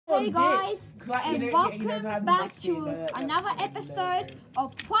Hey guys, and welcome back to another episode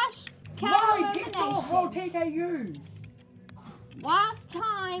of Plush Elimination. Last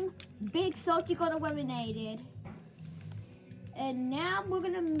time, Big Salty got eliminated. And now we're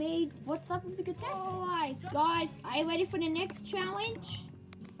gonna meet what's up with the contestants. Alright guys, are you ready for the next challenge?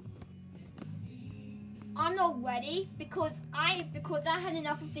 I'm not ready because I had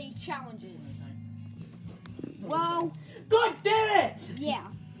enough of these challenges. Well, God damn it! Yeah.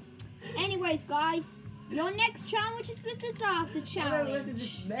 Anyways, guys, your next challenge is the disaster challenge. Listen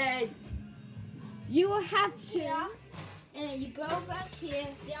to me. You will have to, and then you go back here,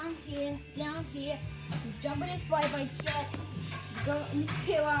 down here, down here. You jump on this bike set, you go on this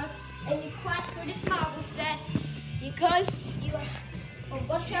pillar, and you crash through this marble set because you. Well,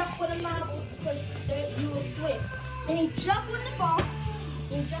 watch out for the marbles because you will slip. Then you jump on the box,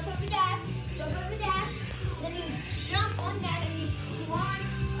 then you jump over that, then you jump on that and you climb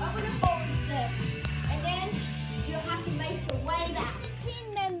over the boulder set. And then you'll have to make your way back.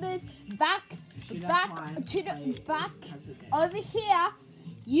 Team members back over here,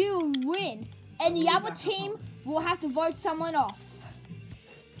 you win. And the other team will have to vote someone off.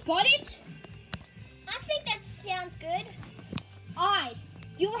 Got it? I think that sounds good. Alright,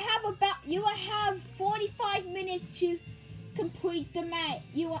 you will have 45 minutes to complete the maze.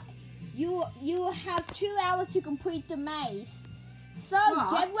 You will have 2 hours to complete the maze. So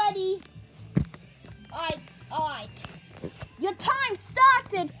get ready. Alright. Your time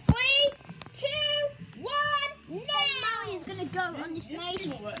starts in 3, 2, 1, now. Mario's gonna go on this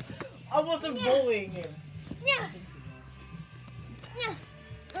maze. I wasn't bullying him. Yeah.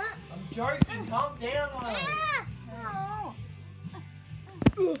 I'm joking. Calm down. Oh.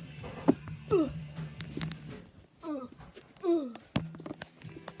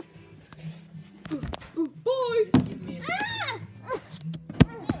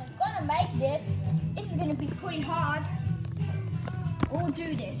 Gonna make this. This is gonna be pretty hard. We'll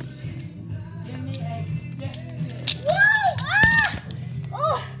do this. Give me a second. Whoa!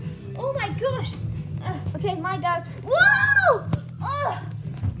 Ah! Oh my gosh! Okay, my go. Whoa! Oh!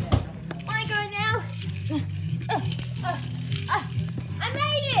 My go now. I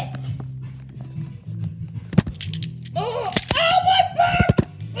made it! Oh! Oh my back!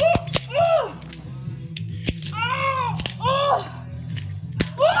 Oh! Oh! Oh! Oh!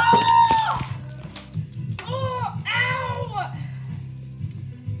 Oh! Ow!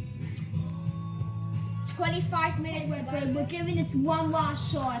 25 minutes, we're giving this one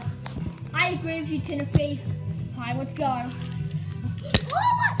last shot. I agree with you, Timothy. Alright, let's go.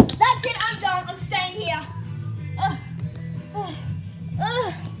 Oh, that's it, I'm done. I'm staying here. Whoa!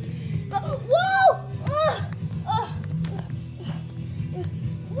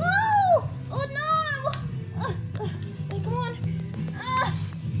 Whoa! Oh no! Hey, come on.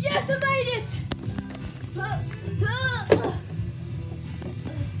 Yes, I made it!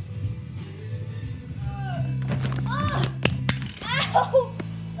 Ow!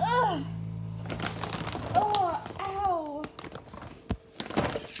 Ow!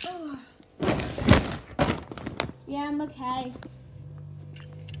 Yeah, I'm okay.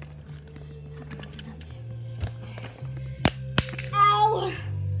 Ow!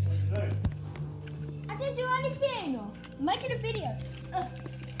 I didn't do anything. I'm making a video.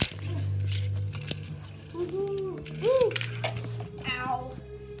 Ow!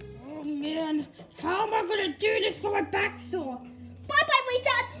 Oh man, how am I gonna do this when my back's sore? Bye,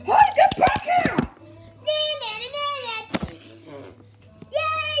 retard! Hey, get back here!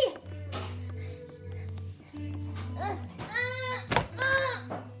 Yay!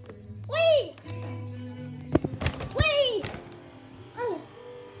 Wait!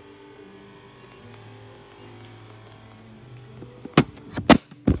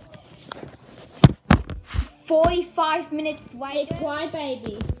 45 minutes later. Why,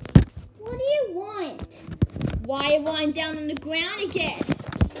 baby? What do you want? Why are you lying down on the ground again?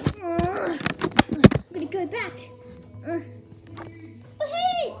 I'm gonna go back.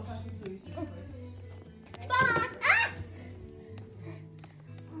 Hey! Bye!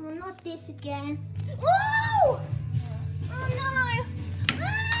 Oh, not this again. Oh! Oh no!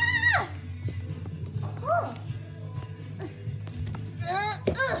 Oh!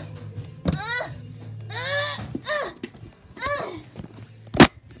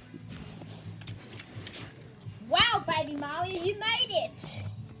 Wow, baby Mario, you made it!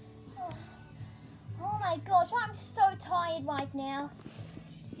 Oh my gosh, I'm so tired right now.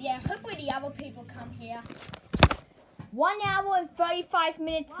 Yeah, hopefully the other people come here. 1 hour and 35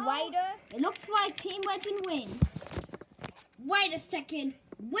 minutes later, it looks like Team Legend wins. Wait a second,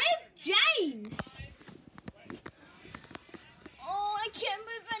 where's James? Oh, I can't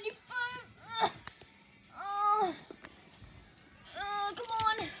move any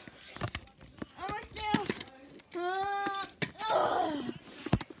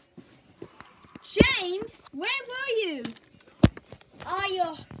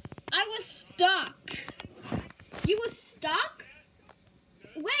I was stuck. You were stuck?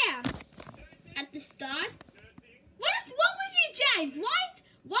 Where? At the start? What was you, James?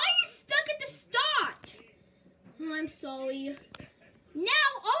 Why are you stuck at the start? Oh, I'm sorry.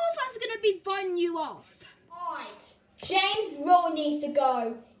 Now all of us are gonna be voting you off. Alright. James really needs to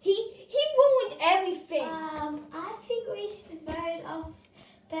go. He ruined everything. I think we should vote off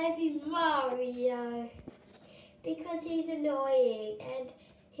Baby Mario because he's annoying and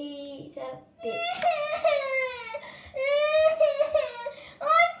he's a bit.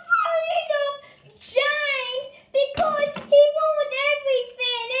 I'm voting off James because he ruined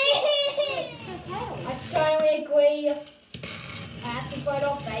everything. I totally agree. I have to vote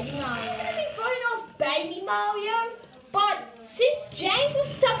off Baby Mario. I've been voting off Baby Mario, but since James was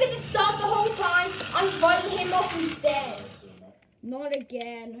stuck at the start the whole time, I'm voting him off instead. Not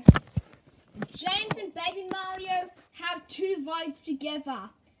again. James and Baby Mario have 2 votes together,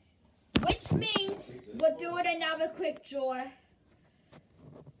 which means we're doing another quick draw.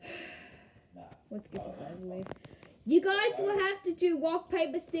 Let's get this over with. You guys will have to do rock,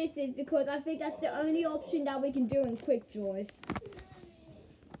 paper, scissors because I think that's the only option that we can do in quick draws.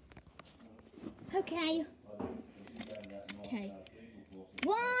 Okay. Okay.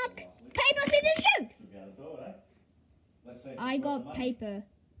 Rock, paper, scissors, shoot! I got paper.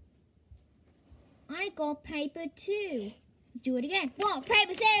 I got paper too. Let's do it again. Rock,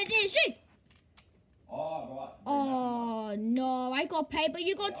 paper, scissors, shoot! Oh no, I got paper,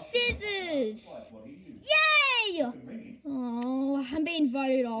 you got scissors! Yay! Oh, I'm being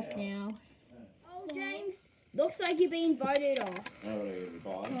voted off now. Oh, James, looks like you're being voted off.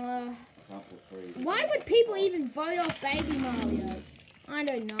 Why would people even vote off Baby Mario? I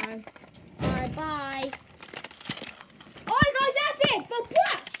don't know. Alright, bye. Alright guys, that's it for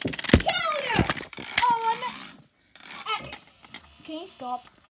Plush! Calendar! Oh, can you stop?